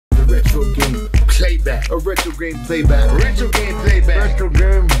retro game playback. A retro game playback. Retro game playback. Retro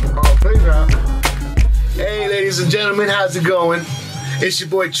game playback. Hey, ladies and gentlemen, how's it going? It's your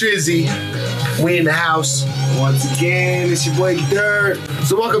boy Trizzy. We in the house. Once again, it's your boy Dirrt.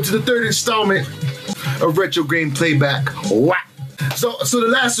 So welcome to the third installment of Retro Game Playback. Wow. So the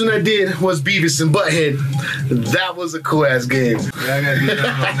last one I did was Beavis and Butthead. That was a cool ass game. Yeah, I gotta get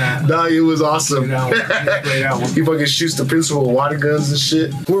down on that. Dog, it was awesome. Play that one. He fucking shoots the pencil with water guns and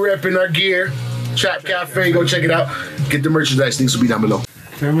shit. We're repping our gear. Trap Cafe, go check it out. Get the merchandise, links will be down below.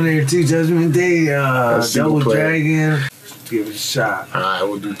 Terminator 2 Judgment Day, Double Dragon. Give it a shot. Alright,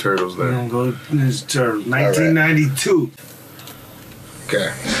 we'll do Turtles then. We're gonna go Ninja Turtles. 1992.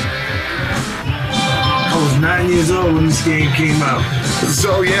 Okay. I was 9 years old when this game came out.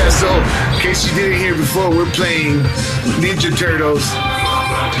 So in case you didn't hear before, we're playing Ninja Turtles.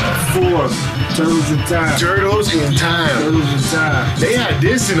 4. Turtles in Time. Turtles in Time. Turtles in Time. They had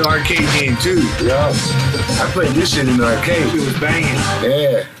this in the arcade game too. Yeah. I played this shit in the arcade. It was banging.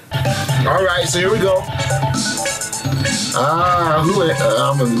 Yeah. Alright, so here we go.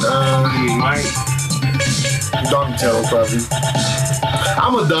 Mike. Donatello probably.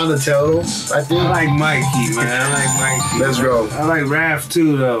 I'm a Donatello, I think. I like Mikey, man. I like Mikey. Let's go. I like Raph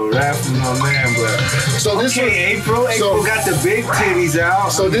too, though. Raph is my man, but. So this one, April got the big titties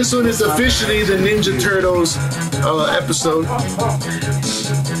out. So this one is officially the Ninja Turtles episode.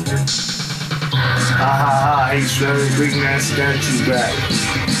 He showed the big man statue back.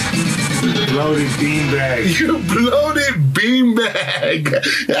 Bloated beanbag. You bloated beanbag.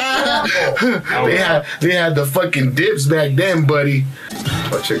 they had the fucking dips back then, buddy.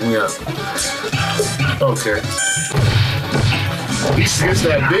 Oh, check me out. Okay. He gets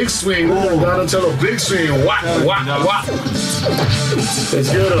that big swing. Donatello big swing. Whack. Let's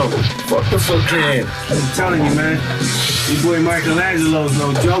get him. Fuck the foot can. I'm telling you, man. Your boy Michelangelo's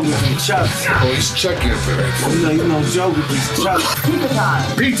no joke with them chucks. Oh, he's chucking for that. He's no joke with these chucks.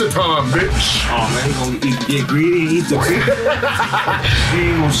 Pizza time, bitch. Oh, man, he gonna get greedy and eat the pizza? He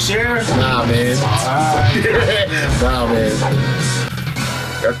ain't gonna share? Nah, man. Alright. Nah, man.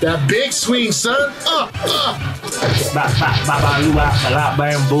 Got that big swing, son.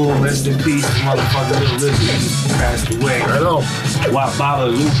 Bam, boom, rest in peace, motherfucker. Little Lizzy passed away. I know. Wop, baba,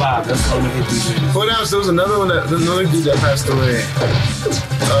 loop-bop. That's how we hit these things. What else? There was another dude that passed away.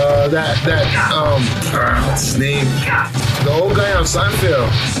 What's his name? The old guy on Seinfeld.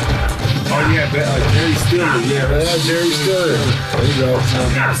 Oh yeah, Jerry Stiller. Yeah, Jerry Stiller. There you go.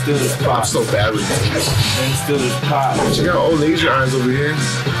 Stiller's pop. I'm so bad with names. Jerry Stiller's pop. Check out old laser eyes over here.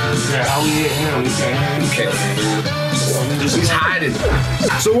 Yeah, how we hit him? We can't hit him. He's hiding.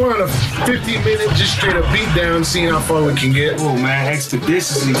 So we're on a 15-minute just straight up beat down, seeing how far we can get. Oh man,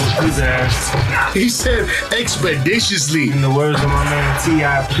 expeditiously with his ass. He said expeditiously. In the words of my man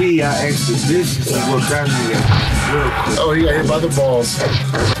T.I.P., I expeditiously worked that nigga real quick. Oh, he got hit by the balls.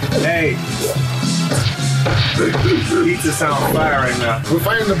 Hey. Pizza sound fire right now. We're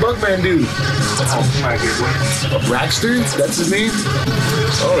fighting the Bugman dude. Oh, he might get one. Braxton? That's his name?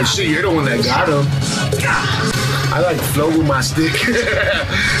 Oh shit, you're the one that got him. I like float with my stick.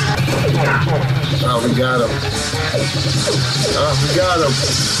 Oh, we got him. Oh, we got him.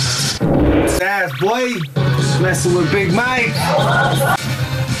 Ass boy, messing with Big Mike.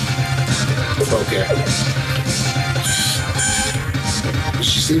 Okay. Did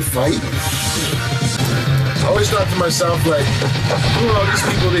she say fight? I always thought to myself, like, all these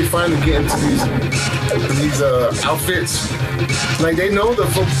people they finally get into these outfits, like they know the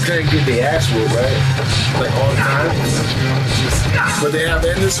folks can't get their ass whooped, right? Like all the time. But they have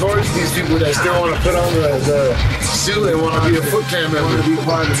endless hordes, these people that still want to put on the suit and want to be a Foot Clan member. Want to be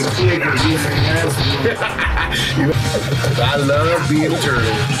part of the clique and get their ass whooped. I love being a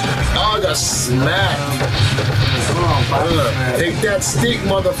turtle. Oh, I got smacked. Take that stick,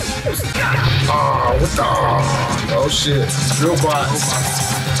 motherfucker. Oh, what the? Oh, shit. Robots.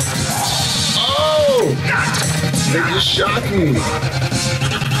 Oh! They just shot me.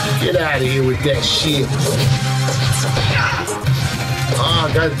 Get out of here with that shit. Oh,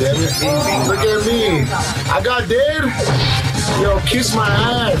 god damn it. Look at me. I got dead. Yo, kiss my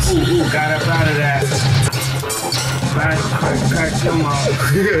ass. Ooh, got up out of that. Cut him off.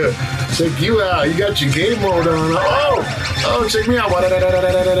 Check you out. You got your game mode on. Oh, check me out.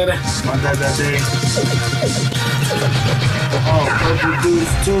 Oh, purple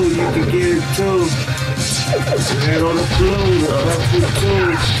dudes too. You can get it too. Red on the blue. Purple too.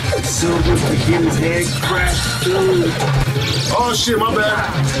 silver to get his head cracked, dude. Oh shit, my bad.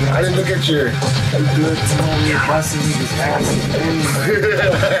 I didn't look at your. You good? Tony busting niggas' ass.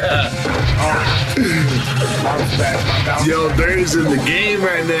 Bounce back. Yo, Dirt's in the game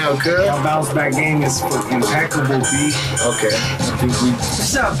right now, cuz. My bounce back game is fucking impeccable, B. Okay. I think we.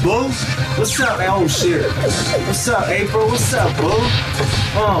 What's up, boo? What's up? Oh shit. What's up, April? What's up, boo?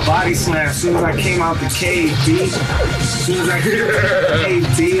 Oh, body slam. As soon as I came out the cave, B. As soon as I came out the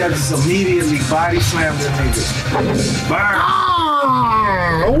cave, B, I just immediately body slammed the nigga. Burn.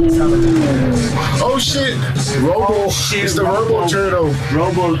 Oh shit! Robo, shit, it's the Robo Turtle.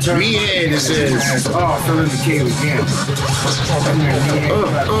 Robo Turtle. Me in, it says. Oh, fell in the cave again.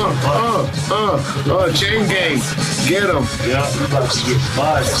 Chain gang. Get him. Yeah, you about to get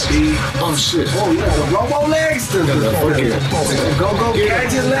buzzed, B. Oh shit. Oh, yeah, the Robo legs. The Go-Go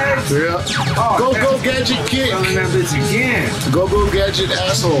Gadget legs. Yeah. Oh, Go Gadget kick. Fell in that bitch again. Go Gadget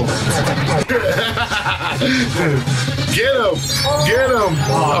asshole. Get him. Get him.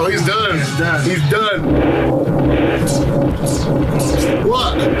 Oh, he's done. He's done.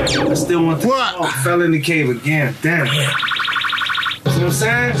 What? I still want to. What? Oh, fell in the cave again. Damn. See what I'm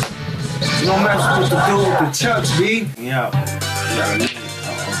saying? You don't mess with the dude with the chucks, B. Yeah.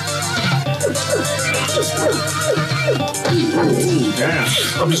 Ooh, damn.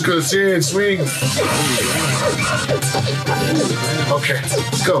 I'm just gonna sit here and swing. Okay,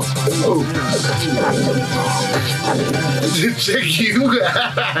 let's go. Oh. Check you.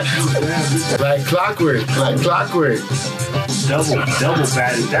 Like clockwork. Like clockwork. Double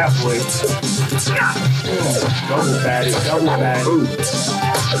batted that boy. Double batted. Ooh.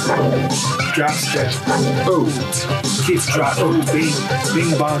 Drop step. Ooh. Kick drop. Ooh,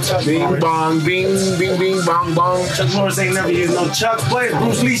 bing bong, Chuck Bing Norris. bong, bing bong bong. Chuck Norris ain't never used no Chuck, but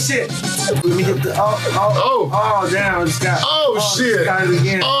Bruce Lee shit. Let me hit the oh damn, I just got shit. Just got it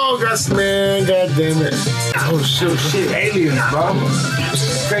again. Oh gosh, man, god damn it. Oh shit. Aliens, bro.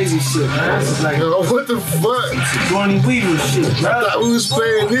 Crazy shit, man. This is like What the fuck? Sigourney Weaver shit, bro. I thought we was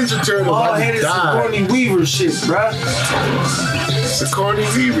playing Ninja Turtles. All headed Sigourney Weaver shit, bro. Sigourney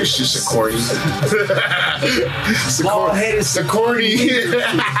Weaver shit, Sigourney. Bald-headed Sigourney.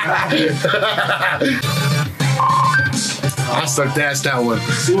 I sucked ass that one.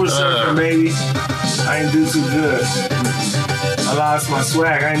 Sewer surfer, baby. I ain't do too good. I lost my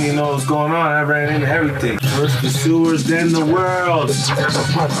swag. I didn't even know what was going on. I ran into everything. First the sewers, then the world.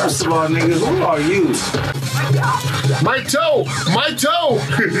 First of all, niggas, who are you? My toe! My toe!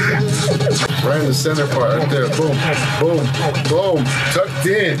 Right in the center part, right there. Boom, boom, boom. Tucked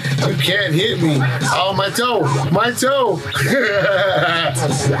in. You can't hit me. Oh, my toe! My toe!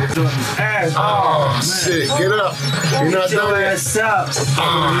 Oh, shit. Get up. You're not Get your done yet. ass up.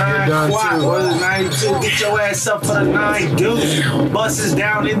 You're done too. What is 92? Get your ass up for the 9, dude. Buses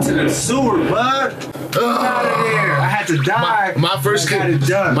down into the sewer, bud. Get out of there. I had to die. My first got it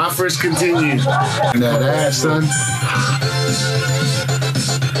done. My first continued. That ass, son.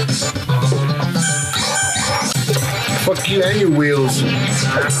 Fuck you and your wheels.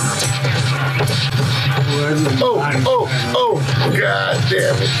 Oh, god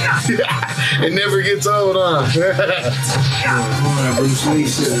damn it. It never gets old, huh? Bruce Lee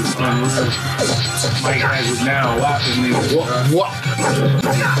shit is unreal. Mike has it now, whopping niggas. What?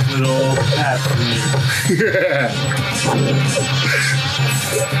 Little old pat.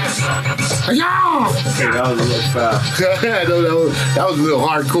 Yeah! Okay, that was a little foul. that was a little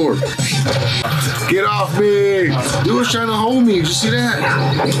hardcore. Get off me! You was trying to hold me. Did you see that?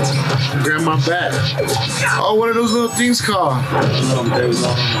 Grab my back. Oh, what are those little things called? I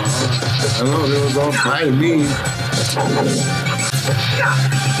don't know. They was all biting me.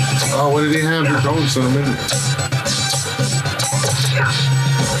 Oh, what did they have? They're throwing some in it.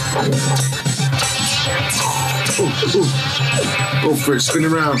 Ooh. Go for it. Spin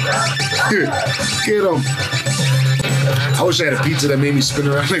around. Here. Get him. I wish I had a pizza that made me spin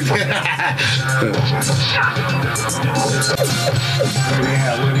around like that.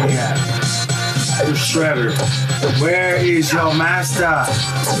 What do you have? The Shredder. Where is your master?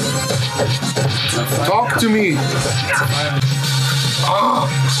 Talk to me. Oh.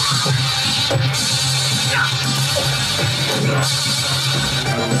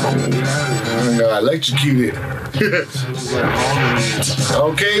 I got electrocuted.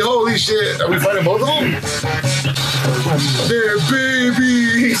 Okay, holy shit. Are we fighting both of them? There, baby.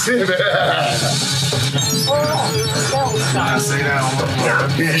 He said that. I say that on my part.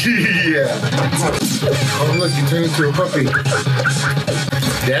 Yeah. Oh look, you turned into a puppy.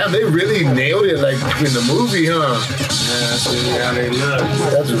 Damn, they really nailed it like in the movie, huh? Yeah, that's really how they look.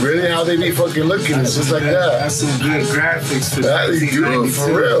 That's really how they be fucking looking. It's just like that. That's some good graphics for That is good,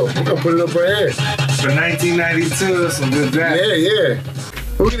 for real. We're gonna put it up right here. For 1992, that's some good graphics. Yeah.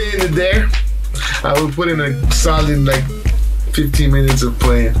 We're gonna end it there. I will put in a solid like 15 minutes of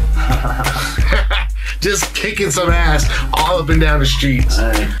playing. Just kicking some ass all up and down the streets.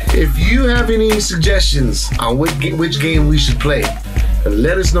 If you have any suggestions on which game we should play,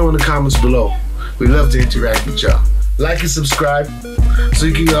 let us know in the comments below. We love to interact with y'all. Like and subscribe so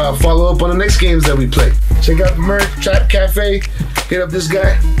you can follow up on the next games that we play. Check out the merch, Trap Cafe. Hit up this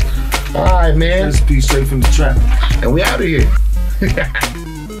guy. All right, man. Let's be straight from the trap. And we out of here.